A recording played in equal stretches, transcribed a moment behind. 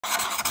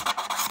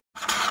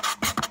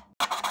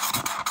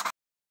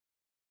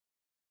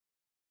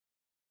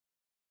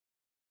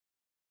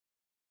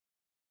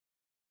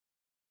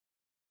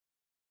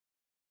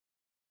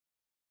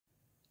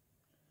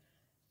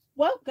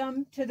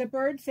Welcome to the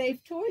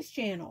Birdsafe Toys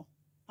channel.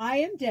 I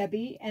am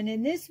Debbie, and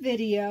in this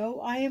video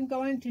I am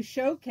going to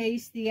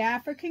showcase the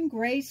African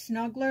Gray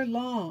Snuggler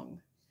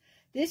Long.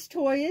 This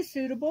toy is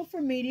suitable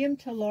for medium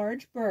to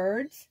large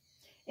birds.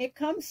 It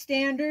comes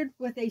standard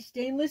with a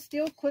stainless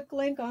steel quick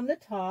link on the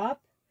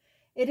top.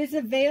 It is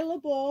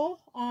available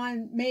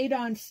made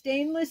on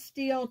stainless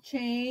steel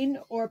chain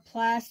or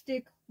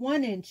plastic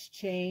 1-inch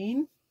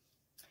chain.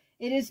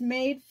 It is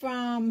made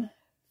from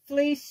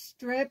fleece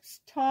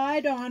strips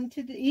tied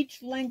onto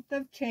each length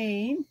of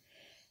chain.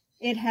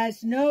 It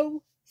has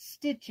no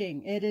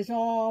stitching. It is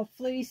all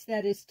fleece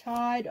that is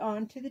tied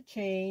onto the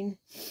chain.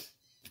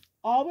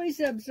 Always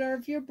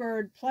observe your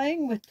bird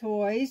playing with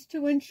toys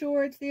to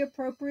ensure it's the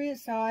appropriate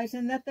size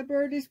and that the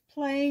bird is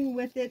playing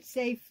with it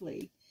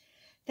safely.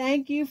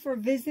 Thank you for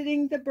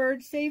visiting the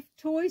Birdsafe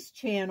Toys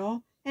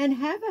channel, and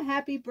have a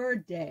happy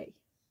bird day.